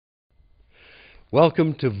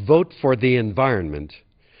Welcome to Vote for the Environment.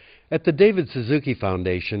 At the David Suzuki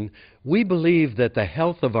Foundation, we believe that the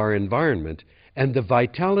health of our environment and the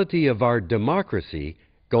vitality of our democracy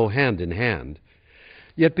go hand in hand.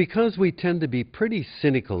 Yet because we tend to be pretty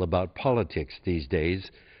cynical about politics these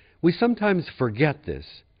days, we sometimes forget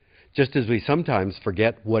this, just as we sometimes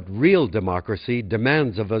forget what real democracy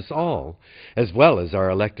demands of us all, as well as our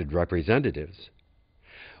elected representatives.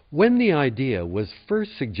 When the idea was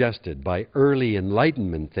first suggested by early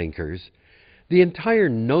Enlightenment thinkers, the entire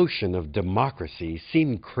notion of democracy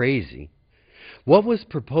seemed crazy. What was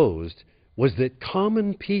proposed was that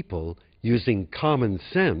common people, using common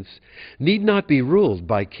sense, need not be ruled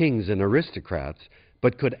by kings and aristocrats,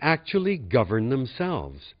 but could actually govern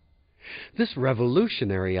themselves. This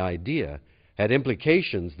revolutionary idea had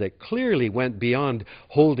implications that clearly went beyond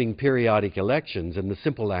holding periodic elections and the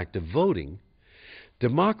simple act of voting.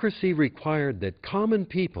 Democracy required that common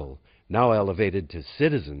people, now elevated to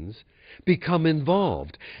citizens, become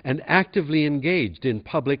involved and actively engaged in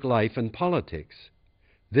public life and politics.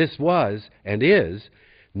 This was, and is,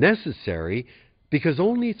 necessary because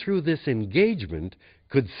only through this engagement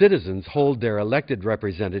could citizens hold their elected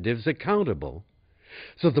representatives accountable.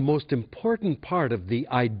 So the most important part of the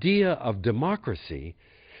idea of democracy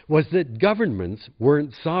was that governments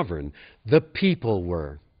weren't sovereign, the people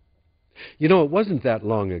were. You know, it wasn't that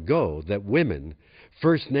long ago that women,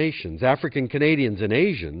 First Nations, African Canadians, and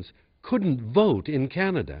Asians couldn't vote in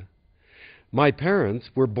Canada. My parents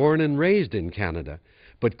were born and raised in Canada,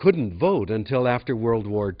 but couldn't vote until after World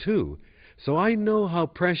War II, so I know how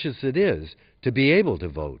precious it is to be able to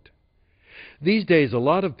vote. These days, a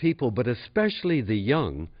lot of people, but especially the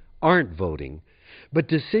young, aren't voting, but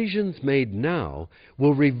decisions made now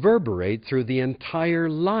will reverberate through the entire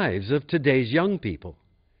lives of today's young people.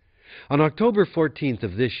 On October 14th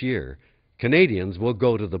of this year, Canadians will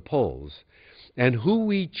go to the polls, and who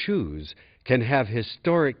we choose can have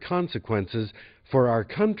historic consequences for our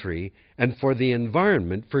country and for the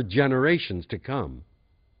environment for generations to come.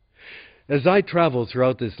 As I travel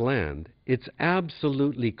throughout this land, it's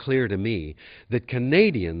absolutely clear to me that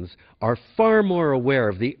Canadians are far more aware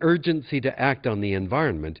of the urgency to act on the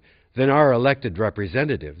environment than our elected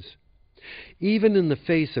representatives. Even in the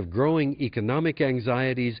face of growing economic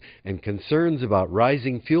anxieties and concerns about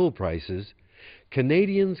rising fuel prices,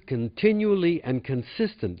 Canadians continually and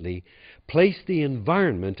consistently place the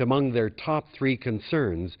environment among their top 3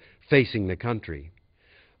 concerns facing the country.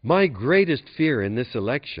 My greatest fear in this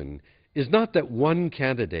election is not that one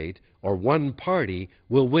candidate or one party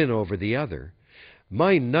will win over the other.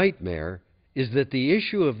 My nightmare is that the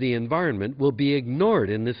issue of the environment will be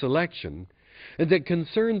ignored in this election, and that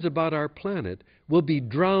concerns about our planet will be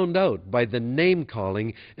drowned out by the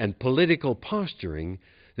name-calling and political posturing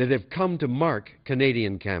that have come to mark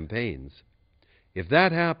Canadian campaigns. If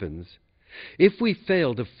that happens, if we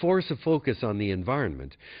fail to force a focus on the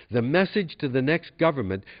environment, the message to the next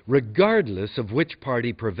government, regardless of which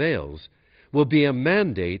party prevails, will be a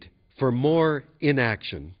mandate for more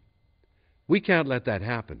inaction. We can't let that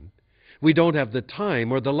happen. We don't have the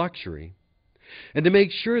time or the luxury. And to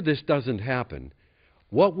make sure this doesn't happen,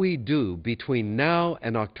 what we do between now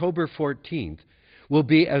and October 14th will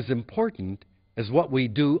be as important as what we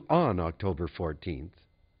do on October 14th.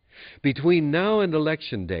 Between now and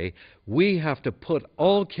Election Day, we have to put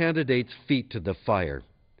all candidates' feet to the fire.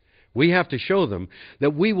 We have to show them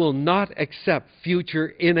that we will not accept future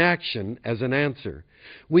inaction as an answer.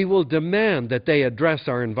 We will demand that they address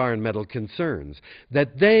our environmental concerns,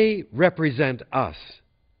 that they represent us.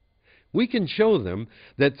 We can show them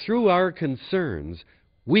that through our concerns,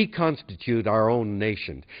 we constitute our own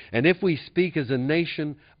nation. And if we speak as a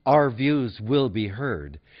nation, our views will be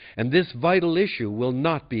heard. And this vital issue will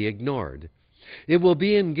not be ignored. It will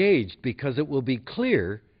be engaged because it will be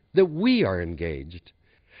clear that we are engaged.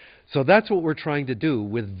 So that's what we're trying to do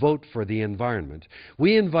with Vote for the Environment.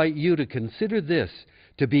 We invite you to consider this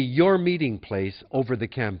to be your meeting place over the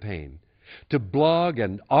campaign, to blog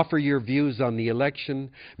and offer your views on the election,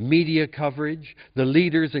 media coverage, the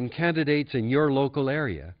leaders and candidates in your local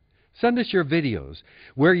area. Send us your videos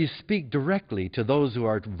where you speak directly to those who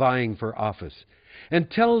are vying for office and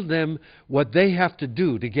tell them what they have to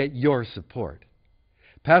do to get your support.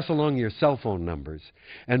 Pass along your cell phone numbers,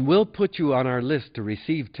 and we'll put you on our list to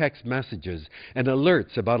receive text messages and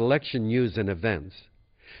alerts about election news and events.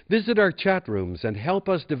 Visit our chat rooms and help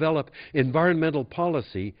us develop environmental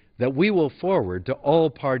policy that we will forward to all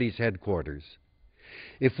parties' headquarters.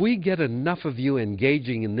 If we get enough of you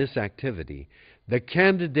engaging in this activity, the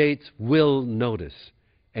candidates will notice.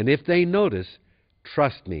 And if they notice,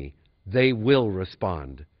 trust me, they will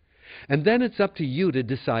respond. And then it's up to you to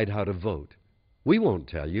decide how to vote. We won't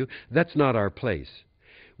tell you. That's not our place.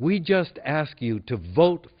 We just ask you to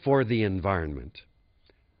vote for the environment.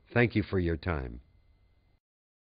 Thank you for your time.